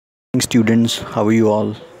Students, how are you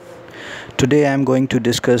all? Today I am going to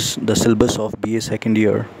discuss the syllabus of BA second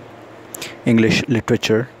year English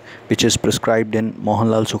literature, which is prescribed in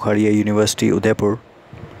Mohanlal Sukhadia University, Udaipur.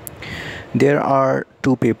 There are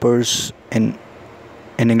two papers in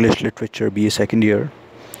English literature BA second year.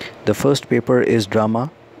 The first paper is drama.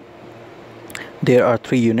 There are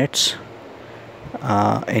three units.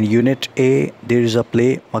 In Unit A, there is a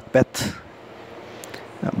play Macbeth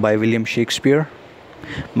by William Shakespeare.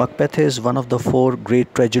 Macbeth is one of the four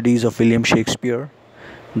great tragedies of William Shakespeare.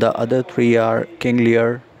 The other three are King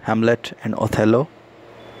Lear, Hamlet, and Othello.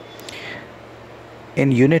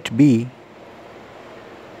 In Unit B,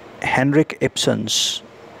 Henrik Ibsen's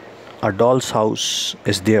A Doll's House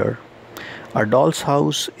is there. A Doll's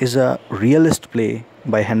House is a realist play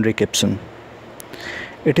by Henrik Ibsen.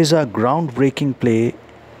 It is a groundbreaking play,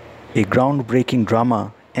 a groundbreaking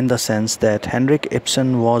drama in the sense that Henrik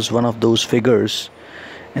Ibsen was one of those figures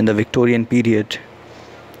in the Victorian period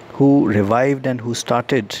who revived and who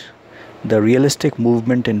started the realistic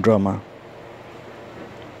movement in drama.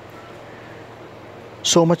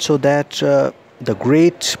 So much so that the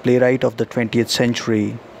great playwright of the 20th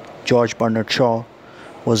century, George Bernard Shaw,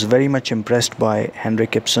 was very much impressed by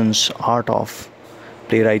Henrik Ibsen's art of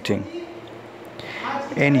playwriting.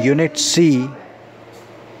 In Unit C,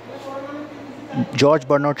 George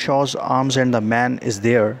Bernard Shaw's Arms and the Man is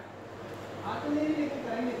there.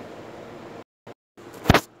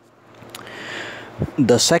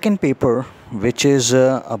 The second paper, which is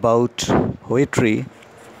about poetry,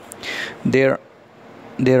 there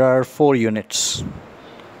are four units.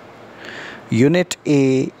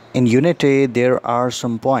 In Unit A, there are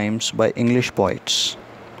some poems by English poets.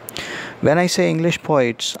 When I say English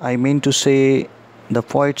poets, I mean to say the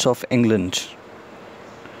poets of England.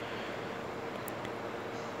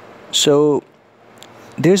 So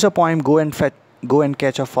there's a poem Go and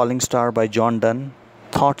Catch a Falling Star by John Donne.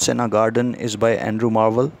 Thoughts in a Garden is by Andrew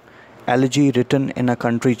Marvell. Elegy Written in a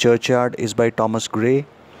Country Churchyard is by Thomas Gray.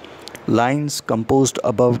 Lines Composed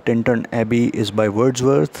Above Tintern Abbey is by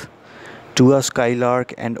Wordsworth. To a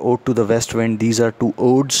Skylark and Ode to the West Wind, these are two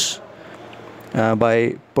odes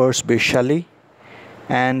by Percy Bysshe Shelley.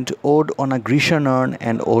 And Ode on a Grecian Urn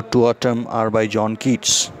and Ode to Autumn are by John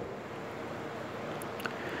Keats.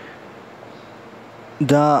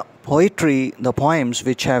 The poems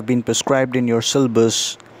which have been prescribed in your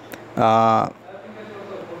syllabus,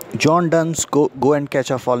 John Donne's Go and Catch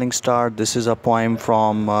a Falling Star, this is a poem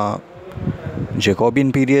from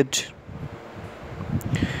Jacobean period.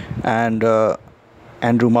 And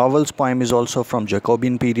Andrew Marvell's poem is also from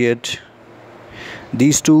Jacobean period.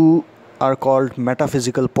 These two are called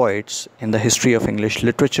metaphysical poets in the history of English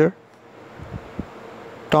literature.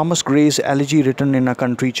 Thomas Gray's Elegy Written in a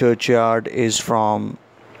Country Churchyard is from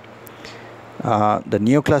the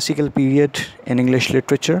neoclassical period in English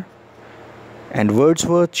literature. And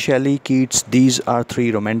Wordsworth, Shelley, Keats, these are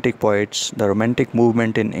three romantic poets. The romantic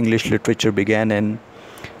movement in English literature began in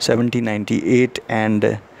 1798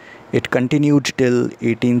 and it continued till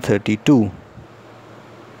 1832.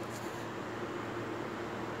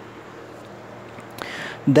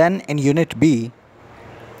 Then in Unit B,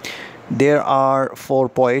 there are four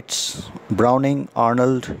poets: Browning,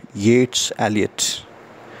 Arnold, Yeats, Eliot.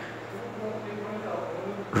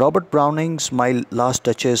 Robert Browning's My Last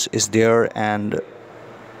Duchess is there, and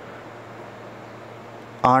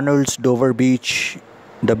Arnold's Dover Beach,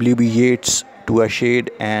 W.B. Yeats' To a Shade,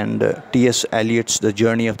 and T.S. Eliot's The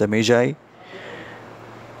Journey of the Magi.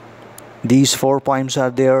 These four poems are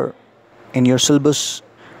there in your syllabus.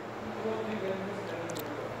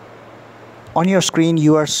 On your screen,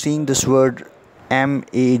 you are seeing this word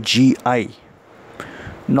M-A-G-I.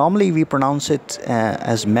 Normally, we pronounce it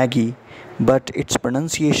as Maggie, but its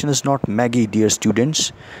pronunciation is not Maggie, dear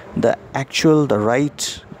students. The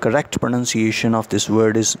correct pronunciation of this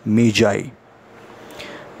word is Magi.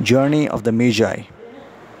 Journey of the Magi.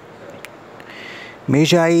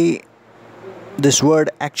 Magi, this word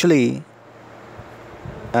actually,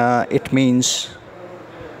 it means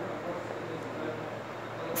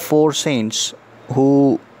four saints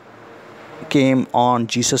who came on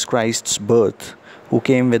Jesus Christ's birth, who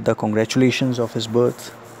came with the congratulations of his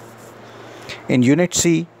birth. In Unit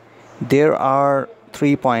C, there are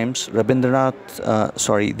three poems. There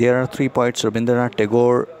are three poets: Rabindranath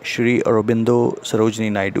Tagore, Sri Aurobindo,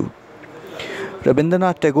 Sarojini Naidu.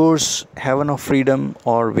 Rabindranath Tagore's Heaven of Freedom,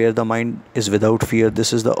 or Where the Mind is Without Fear,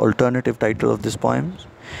 this is the alternative title of this poem.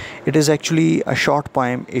 It is actually a short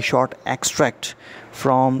poem, a short extract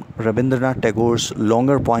from Rabindranath Tagore's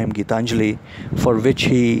longer poem Gitanjali, for which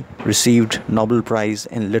he received Nobel Prize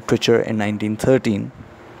in Literature in 1913.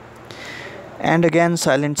 And again,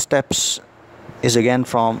 Silent Steps is again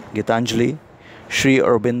from Gitanjali. Sri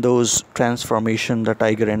Aurobindo's Transformation, The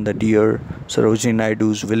Tiger and the Deer, Sarojini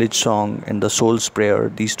Naidu's Village Song, and The Soul's Prayer.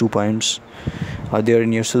 These 2 poems are there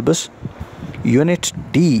in your syllabus. Unit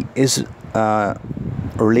D is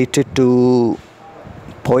related to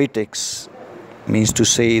poetics, means to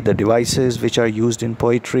say the devices which are used in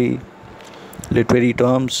poetry, literary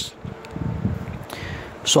terms.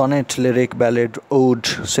 Sonnet, lyric, ballad, ode,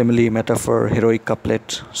 simile, metaphor, heroic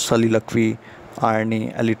couplet, soliloquy,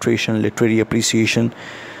 irony, alliteration, literary appreciation.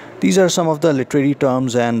 These are some of the literary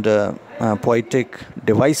terms and poetic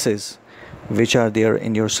devices which are there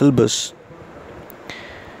in your syllabus.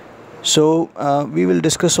 So we will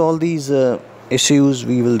discuss all these issues,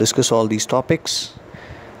 we will discuss all these topics.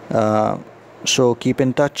 So keep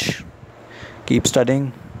in touch, keep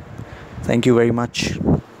studying. Thank you very much.